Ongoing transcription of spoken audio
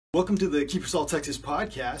Welcome to the Keep Your Salt Texas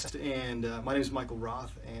podcast, and my name is Michael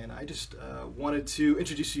Roth, and I just wanted to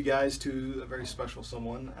introduce you guys to a very special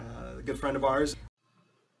someone, a good friend of ours.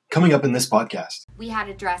 Coming up in this podcast, we had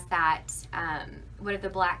a dress that one of the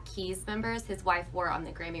Black Keys members, his wife, wore on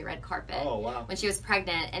the Grammy red carpet. Oh, wow. When she was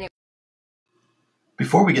pregnant.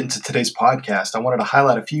 Before we get into today's podcast, I wanted to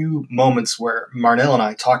highlight a few moments where Marnell and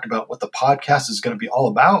I talked about what the podcast is going to be all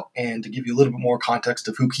about, and to give you a little bit more context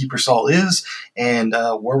of who Keep Your Salt is and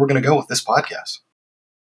where we're going to go with this podcast.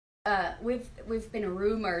 We've been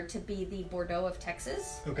rumored to be the Bordeaux of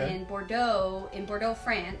Texas. Okay. In Bordeaux,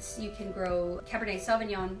 France, you can grow Cabernet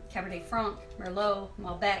Sauvignon, Cabernet Franc, Merlot,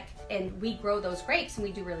 Malbec, and we grow those grapes and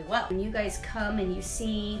we do really well. When you guys come and you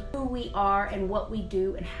see who we are and what we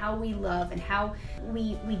do and how we love and how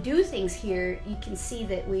we do things here, you can see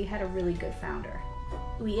that we had a really good founder.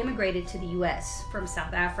 We immigrated to the U.S. from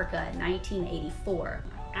South Africa in 1984.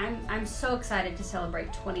 I'm so excited to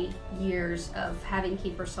celebrate 20 years of having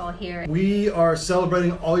Keep Your Salt here. We are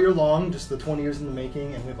celebrating all year long, just the 20 years in the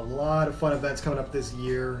making, and we have a lot of fun events coming up this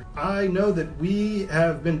year. I know that we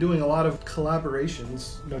have been doing a lot of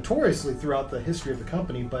collaborations notoriously throughout the history of the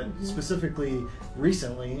company, but specifically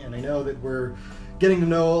recently, and I know that we're getting to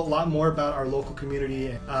know a lot more about our local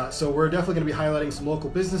community. So we're definitely going to be highlighting some local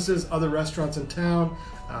businesses, other restaurants in town,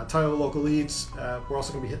 title local leads. We're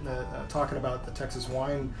also going to be hitting talking about the Texas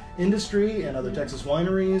wine industry and other Texas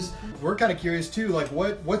wineries. We're kind of curious too, like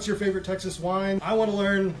what's your favorite Texas wine? I want to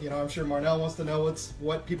learn. I'm sure Marnell wants to know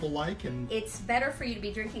what people like. And it's better for you to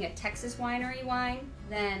be drinking a Texas winery wine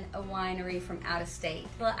than a winery from out of state.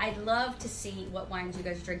 But I'd love to see what wines you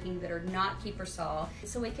guys are drinking that are not Keep Your Salt,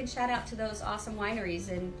 so we can shout out to those awesome wineries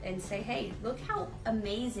and say, hey, look how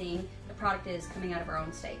amazing the product is coming out of our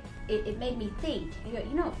own state. It made me think,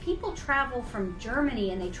 people travel from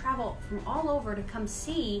Germany and they travel from all over to come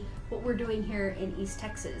see what we're doing here in East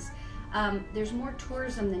Texas. There's more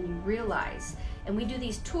tourism than you realize. And we do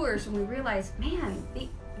these tours and we realize, man,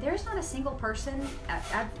 there's not a single person.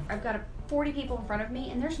 I've got 40 people in front of me,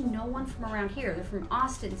 and there's no one from around here. They're from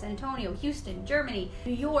Austin, San Antonio, Houston, Germany,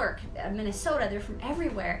 New York, Minnesota. They're from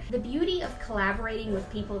everywhere. The beauty of collaborating with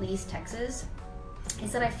people in East Texas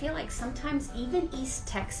is that I feel like sometimes even East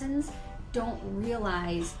Texans don't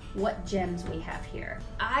realize what gems we have here.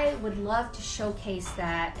 I would love to showcase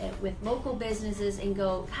that with local businesses and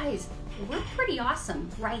go, guys, we're pretty awesome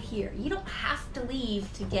right here. You don't have to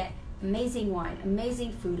leave to get amazing wine,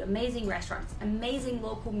 amazing food, amazing restaurants, amazing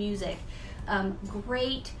local music,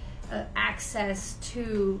 great access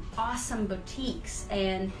to awesome boutiques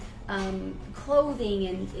and clothing,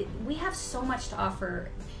 and we have so much to offer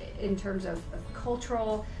in terms of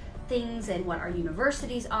cultural things and what our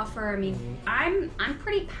universities offer. I mean, I'm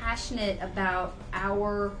pretty passionate about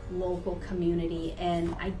our local community,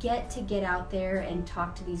 and I get out there and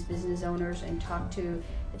talk to these business owners and talk to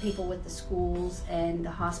the people with the schools and the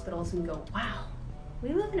hospitals and go, wow,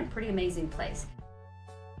 we live in a pretty amazing place.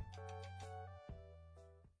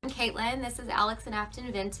 I'm Caitlin. This is Alex and Afton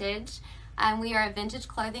Vintage. We are a vintage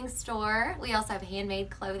clothing store. We also have handmade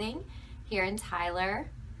clothing here in Tyler.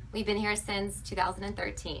 We've been here since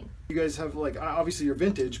 2013. You guys have, obviously you're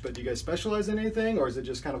vintage, but do you guys specialize in anything, or is it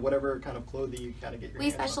just kind of whatever kind of clothing you kind of get your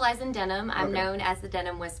hands on? We specialize in denim. I'm known as the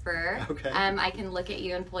Denim Whisperer. Okay. I can look at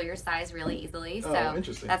you and pull your size really easily. So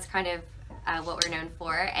interesting. That's kind of what we're known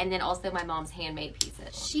for. And then also my mom's handmade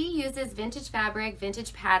pieces. She uses vintage fabric,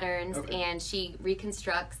 vintage patterns, and she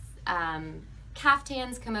reconstructs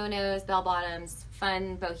caftans, kimonos, bell bottoms,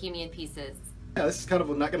 fun bohemian pieces. Yeah, this is kind of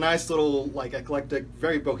a nice little, eclectic,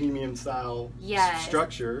 very bohemian style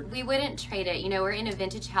structure. We wouldn't trade it. We're in a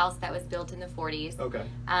vintage house that was built in the 40s. Okay.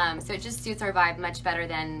 So it just suits our vibe much better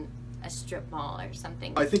than a strip mall or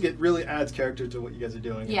something. I think it really adds character to what you guys are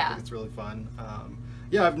doing. Yeah. I think it's really fun.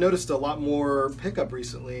 I've noticed a lot more pickup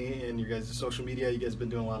recently in your guys' social media. You guys have been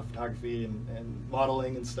doing a lot of photography and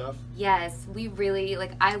modeling and stuff. Yes, we really,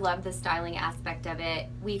 I love the styling aspect of it.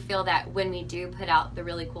 We feel that when we do put out the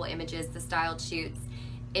really cool images, the styled shoots,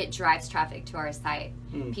 it drives traffic to our site.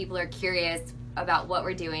 People are curious about what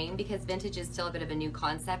we're doing because vintage is still a bit of a new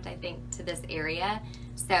concept, I think, to this area.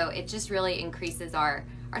 So it just really increases our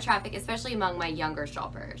traffic, especially among my younger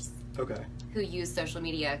shoppers. Okay. Who use social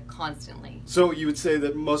media constantly. So you would say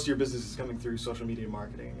that most of your business is coming through social media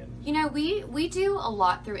marketing? We do a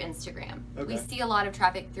lot through Instagram. Okay. We see a lot of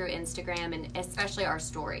traffic through Instagram, and especially our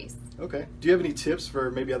stories. Okay. Do you have any tips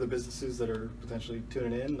for maybe other businesses that are potentially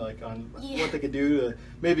tuning in, on what they could do to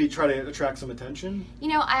maybe try to attract some attention?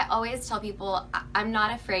 I always tell people I'm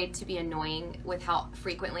not afraid to be annoying with how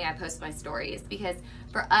frequently I post my stories, because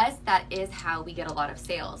for us, that is how we get a lot of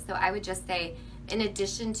sales. So I would just say, in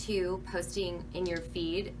addition to posting in your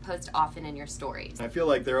feed, post often in your stories. I feel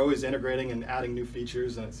like they're always integrating and adding new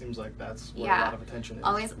features, and it seems like that's where a lot of attention is.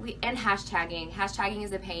 Always, and hashtagging. Hashtagging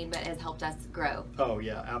is a pain, but has helped us grow. Oh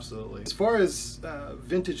yeah, absolutely. As far as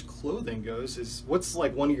vintage clothing goes, what's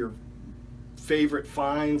like one of your favorite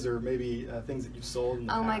finds, or maybe things that you've sold in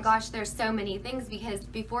the past? My gosh, there's so many things, because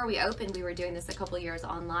before we opened, we were doing this a couple years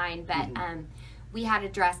online, but we had a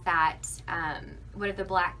dress that one of the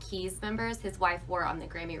Black Keys members, his wife wore on the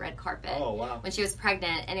Grammy red carpet. Oh, wow. When she was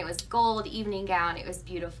pregnant, and it was gold evening gown. It was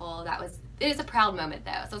beautiful. It was a proud moment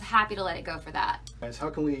though, so I was happy to let it go for that. Guys, how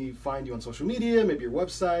can we find you on social media? Maybe your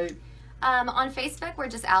website? On Facebook, we're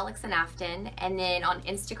just Alex and Afton, and then on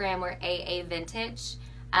Instagram, we're AA Vintage.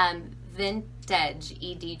 Vintage,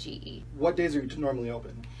 EDGE. What days are you normally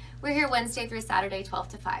open? We're here Wednesday through Saturday, 12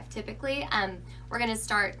 to 5 typically. We're going to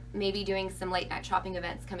start maybe doing some late night shopping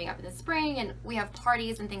events coming up in the spring, and we have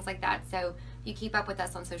parties and things like that. So if you keep up with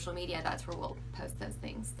us on social media, that's where we'll post those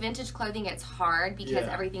things. Vintage clothing, it's hard because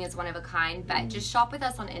everything is one of a kind, but just shop with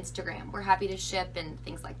us on Instagram. We're happy to ship and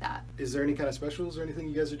things like that. Is there any kind of specials or anything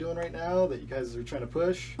you guys are doing right now that you guys are trying to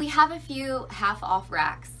push? We have a few half off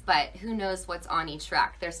racks, but who knows what's on each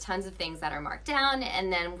rack. There's tons of things that are marked down,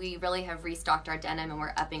 and then we really have restocked our denim, and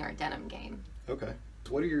we're upping our denim game. Okay.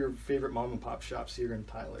 What are your favorite mom and pop shops here in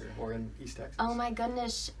Tyler or in East Texas? Oh my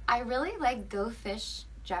goodness, I really like Go Fish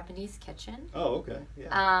Japanese Kitchen. Oh, okay. Yeah.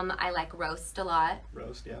 I like Roast a lot.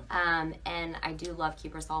 Roast, yeah. And I do love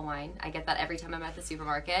Keeper's Hall wine. I get that every time I'm at the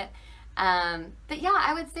supermarket. But yeah,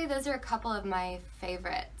 I would say those are a couple of my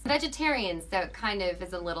favorites. Vegetarian, so it kind of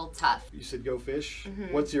is a little tough. You said Go Fish.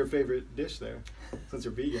 What's your favorite dish there? Since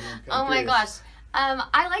you're vegan, I'm Oh my curious. gosh.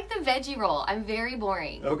 I like the veggie roll. I'm very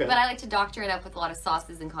boring. Okay. But I like to doctor it up with a lot of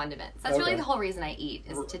sauces and condiments. That's really the whole reason I eat,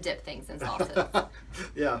 is to dip things in sauces.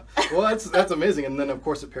 Yeah. Well, that's amazing. And then, of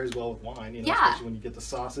course, it pairs well with wine, you know, Yeah. especially when you get the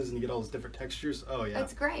sauces and you get all those different textures. Oh, yeah.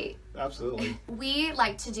 It's great. Absolutely. We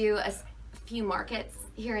like to do a few markets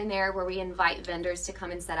here and there where we invite vendors to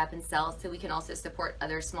come and set up and sell, so we can also support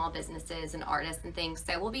other small businesses and artists and things.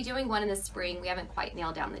 So we'll be doing one in the spring. We haven't quite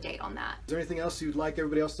nailed down the date on that. Is there anything else you'd like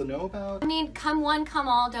everybody else to know about? I mean, come one, come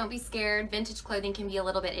all. Don't be scared. Vintage clothing can be a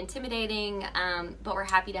little bit intimidating, but we're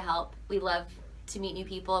happy to help. We love to meet new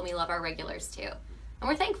people, and we love our regulars too. And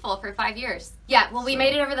we're thankful for 5 years. Yeah, well, we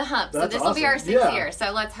made it over the hump, so this will be our 6th year.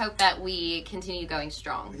 So let's hope that we continue going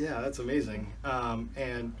strong. Yeah, that's amazing.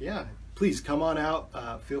 And yeah, please come on out.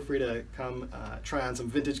 Feel free to come try on some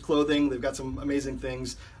vintage clothing. They've got some amazing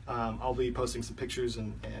things. I'll be posting some pictures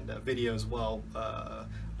and video as well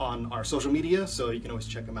on our social media, so you can always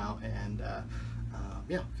check them out. And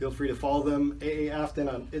yeah, feel free to follow them. AA Afton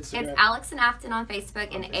on Instagram. It's Alex and Afton on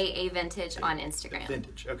Facebook and AA Vintage on Instagram.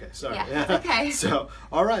 Vintage. Okay, sorry. Yeah, okay. So,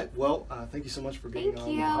 all right. Well, thank you so much for being on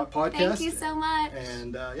the podcast. Thank you so much.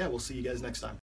 And yeah, we'll see you guys next time.